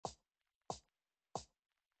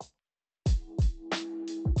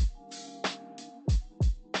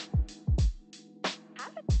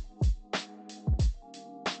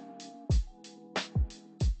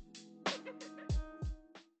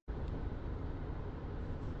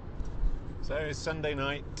So it's Sunday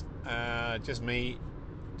night, just me,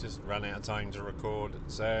 just ran out of time to record.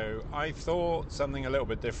 So I thought something a little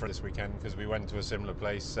bit different this weekend because we went to a similar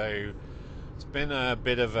place. So it's been a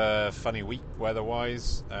bit of a funny week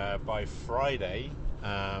weather-wise. By Friday,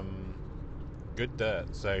 good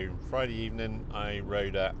dirt. So Friday evening, I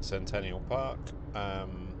rode at Centennial Park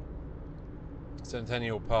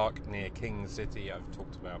near King City. I've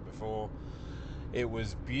talked about before. It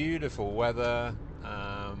was beautiful weather.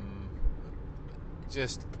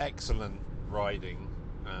 Just excellent riding.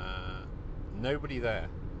 Nobody there,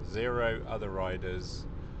 zero other riders,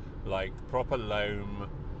 like proper loam,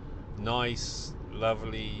 nice,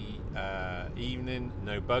 lovely evening,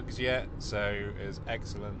 no bugs yet, so it was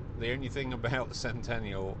excellent. The only thing about the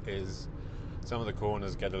Centennial is some of the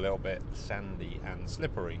corners get a little bit sandy and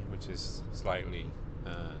slippery, which is slightly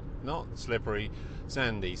not slippery,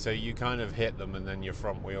 sandy, so you kind of hit them and then your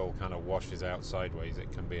front wheel kind of washes out sideways.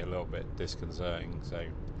 It can be a little bit disconcerting.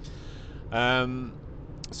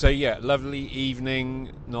 So yeah, lovely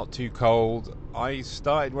evening, not too cold. I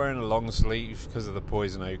started wearing a long sleeve because of the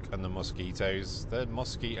poison oak and the mosquitoes. The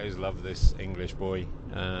mosquitoes love this English boy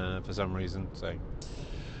for some reason. So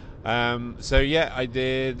yeah, I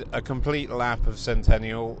did a complete lap of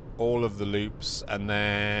Centennial, all of the loops, and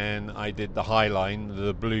then I did the High Line,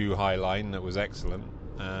 the blue High Line, that was excellent,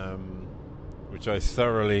 which I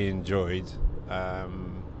thoroughly enjoyed.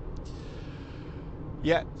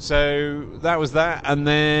 Yeah, so that was that, and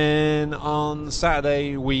then on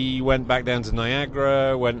Saturday we went back down to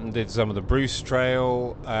Niagara, went and did some of the Bruce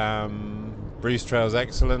Trail. Bruce Trail's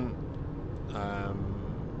excellent,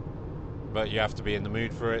 but you have to be in the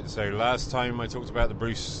mood for it. So last time I talked about the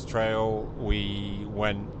Bruce Trail, we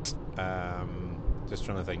went, just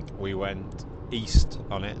trying to think, we went east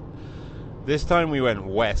on it. This time we went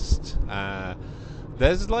west.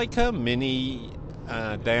 There's like a mini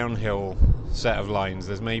downhill set of lines.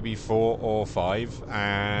 There's maybe 4 or 5,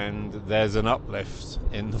 and there's an uplift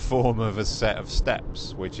in the form of a set of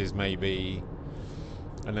steps, which is maybe,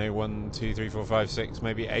 I know, 1, 2, 3, 4, 5, 6,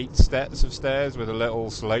 maybe 8 steps of stairs with a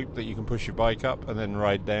little slope that you can push your bike up and then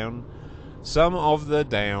ride down. Some of the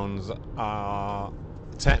downs are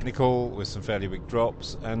technical with some fairly big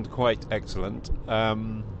drops and quite excellent.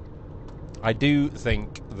 I do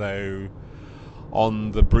think, though,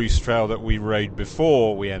 on the Bruce Trail that we rode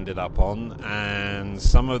before we ended up on, and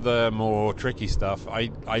some of the more tricky stuff, I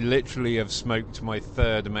literally have smoked my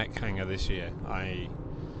 3rd mech hanger this year. I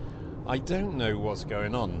don't know what's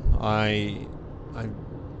going on.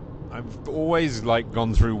 I've always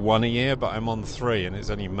gone through 1 a year, but I'm on 3 and it's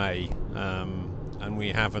only May, and we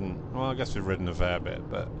haven't. Well, I guess we've ridden a fair bit,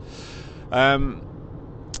 but.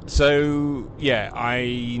 So yeah,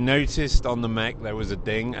 I noticed on the mech there was a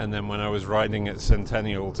ding, and then when I was riding at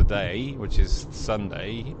Centennial today, which is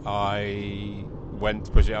Sunday, I went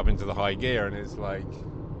to push it up into the high gear, and it's like,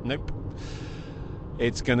 nope,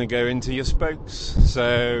 it's going to go into your spokes.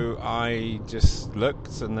 So I just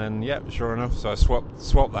looked, and then sure enough, so I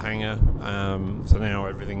swapped the hanger. So now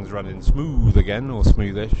everything's running smooth again, or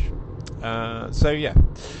smoothish.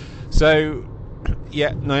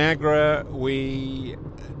 Niagara, we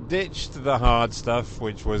ditched the hard stuff,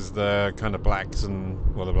 which was the kind of blacks, and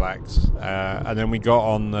then we got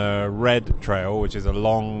on the red trail, which is a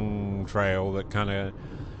long trail that kind of,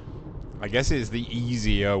 I guess it's the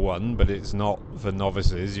easier one, but it's not for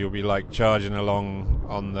novices. You'll be like charging along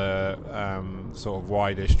on the sort of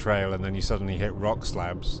wideish trail, and then you suddenly hit rock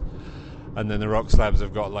slabs, and then the rock slabs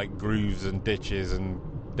have got like grooves and ditches and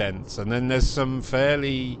dents, and then there's some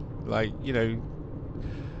fairly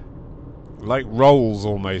like rolls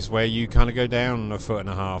almost, where you kind of go down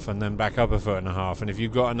 1.5 feet and then back up 1.5 feet, and if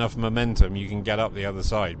you've got enough momentum you can get up the other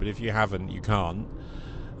side, but if you haven't, you can't.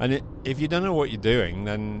 And if you don't know what you're doing,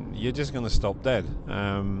 then you're just going to stop dead,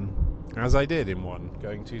 as I did in one,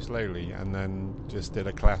 going too slowly, and then just did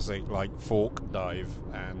a classic fork dive,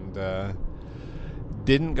 and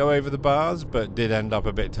didn't go over the bars, but did end up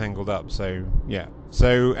a bit tangled up. So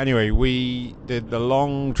anyway, we did the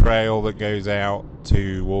long trail that goes out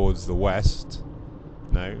towards the west.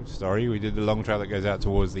 We did the long trail that goes out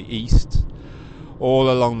towards the east,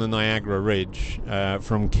 all along the Niagara Ridge,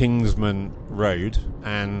 from Kingsman Road,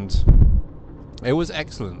 and it was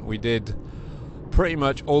excellent. We did pretty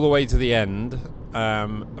much all the way to the end,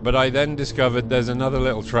 but I then discovered there's another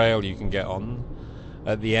little trail you can get on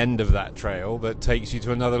at the end of that trail that takes you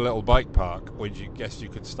to another little bike park, which you guess you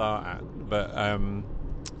could start at. But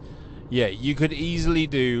you could easily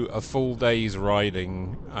do a full day's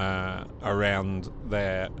riding around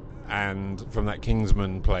there and from that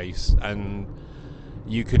Kingsman place, and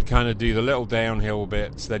you could kind of do the little downhill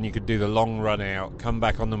bits, then you could do the long run out, come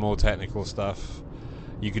back on the more technical stuff.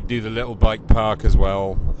 You could do the little bike park as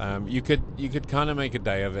well. You could kind of make a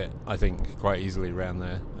day of it, I think, quite easily around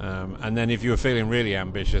there. And then if you were feeling really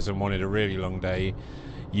ambitious and wanted a really long day,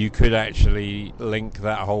 you could actually link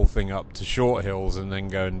that whole thing up to short hills and then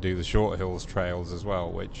go and do the short hills trails as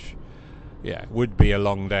well, which, yeah, would be a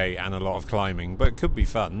long day and a lot of climbing, but could be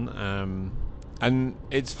fun. And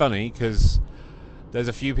it's funny because there's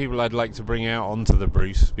a few people I'd like to bring out onto the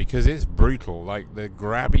Bruce because it's brutal. Like the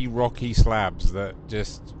grabby, rocky slabs that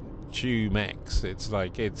just chew mechs. It's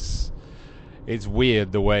like it's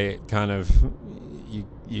weird the way it kind of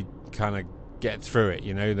you kind of get through it.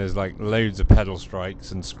 You know, there's like loads of pedal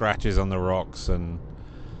strikes and scratches on the rocks. And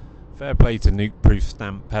fair play to Nuke Proof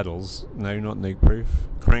stamp pedals. No, not Nuke Proof.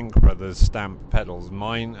 Crank Brothers stamp pedals.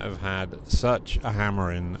 Mine have had such a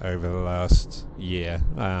hammering over the last year.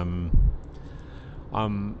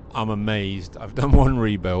 I'm amazed. I've done one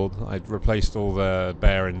rebuild. I'd replaced all the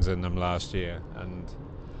bearings in them last year, and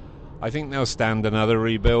I think they'll stand another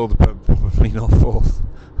rebuild, but probably not fourth.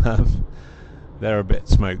 They're a bit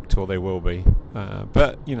smoked, or they will be.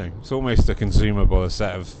 But you know, it's almost a consumable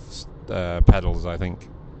set of pedals, I think.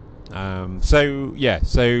 So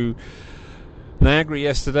Niagara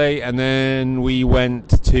yesterday, and then we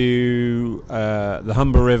went to the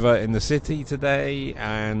Humber River in the city today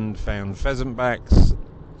and found pheasant backs,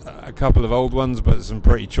 a couple of old ones but some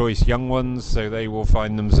pretty choice young ones, so they will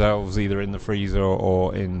find themselves either in the freezer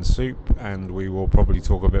or in soup, and we will probably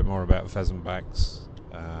talk a bit more about pheasant backs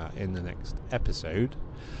in the next episode.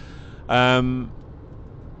 And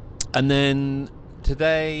then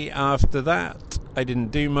today, after that, I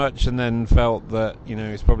didn't do much, and then felt that, you know,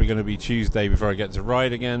 it's probably going to be Tuesday before I get to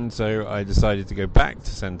ride again, so I decided to go back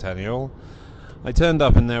to Centennial. I turned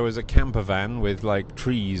up and there was a camper van with like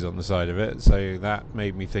trees on the side of it, so that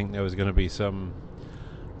made me think there was going to be some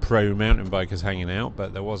pro mountain bikers hanging out,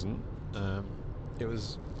 but there wasn't. It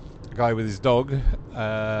was a guy with his dog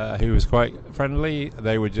who was quite friendly.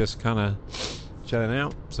 They were just kind of chilling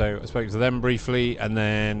out, so I spoke to them briefly, and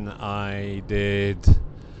then I did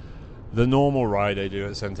the normal ride I do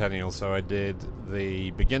at Centennial. So I did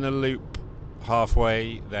the beginner loop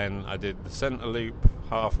halfway, then I did the centre loop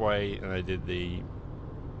halfway, and I did the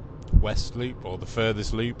west loop, or the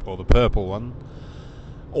furthest loop, or the purple one,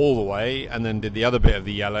 all the way, and then did the other bit of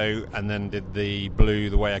the yellow, and then did the blue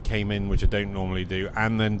the way I came in, which I don't normally do,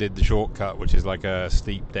 and then did the shortcut, which is like a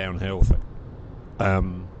steep downhill thing.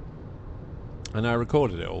 And I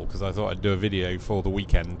recorded it all because I thought I'd do a video for the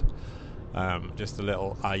weekend. Just a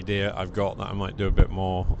little idea I've got that I might do a bit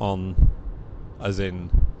more on, as in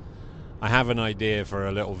I have an idea for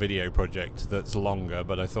a little video project that's longer,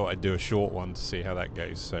 but I thought I'd do a short one to see how that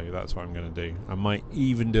goes, so that's what I'm going to do. I might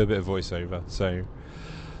even do a bit of voiceover. So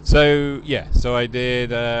I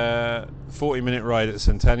did a 40-minute ride at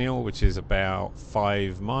Centennial, which is about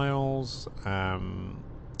 5 miles.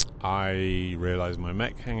 I realised my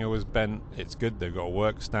mech hanger was bent. It's good, they've got a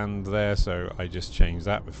work stand there, so I just changed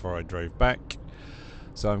that before I drove back.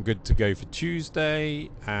 So I'm good to go for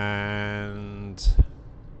Tuesday, and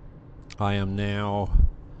I am now,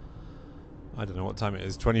 I don't know what time it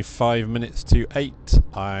is, 25 minutes to 8.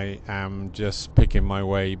 I am just picking my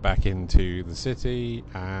way back into the city,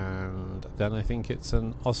 and then I think it's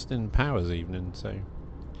an Austin Powers evening, so I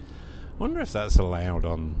wonder if that's allowed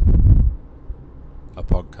on a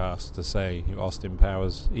podcast to say Austin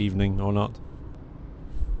Powers evening or not.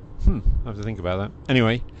 I have to think about that.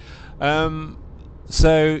 Anyway,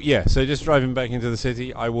 so just driving back into the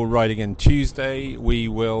city. I will ride again Tuesday. We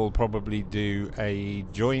will probably do a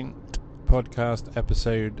joint podcast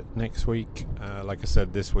episode next week. Like I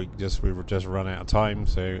said, this week we've just run out of time,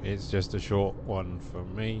 so it's just a short one for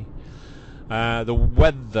me. The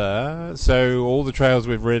weather, so all the trails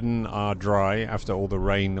we've ridden are dry after all the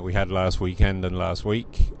rain that we had last weekend and last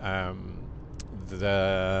week.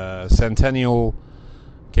 The Centennial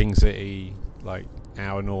King City, like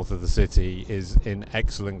hour north of the city, is in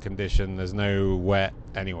excellent condition. There's no wet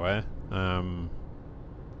anywhere.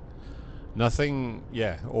 Nothing,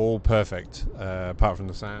 all perfect, apart from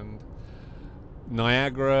the sand.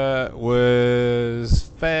 Niagara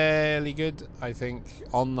was fairly good, I think.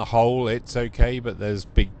 On the whole, it's okay, but there's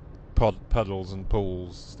big puddles and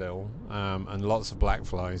pools still, and lots of black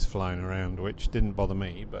flies flying around, which didn't bother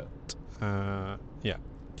me, but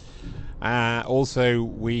also,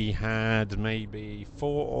 we had maybe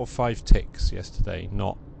 4 or 5 ticks yesterday,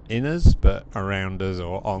 not in us, but around us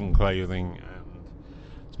or on clothing, and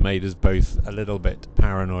it's made us both a little bit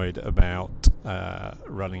paranoid about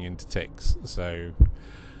running into ticks. So,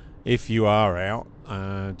 if you are out,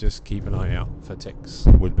 just keep an eye out for ticks,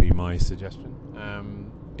 would be my suggestion.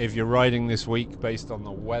 If you're riding this week, based on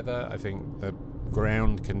the weather, I think the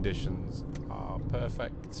ground conditions are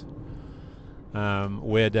perfect.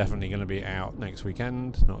 We're definitely going to be out next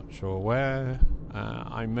weekend, not sure where.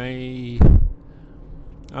 I may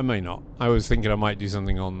not. I was thinking I might do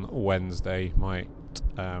something on Wednesday.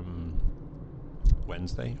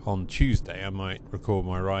 On Tuesday I might record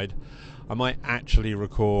my ride. I might actually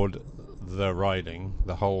record the riding,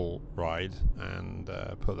 the whole ride, and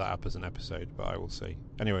put that up as an episode, but I will see.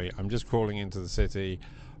 Anyway, I'm just crawling into the city,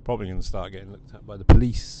 probably going to start getting looked at by the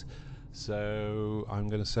police, so I'm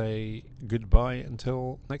going to say goodbye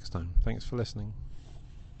until next time. Thanks for listening.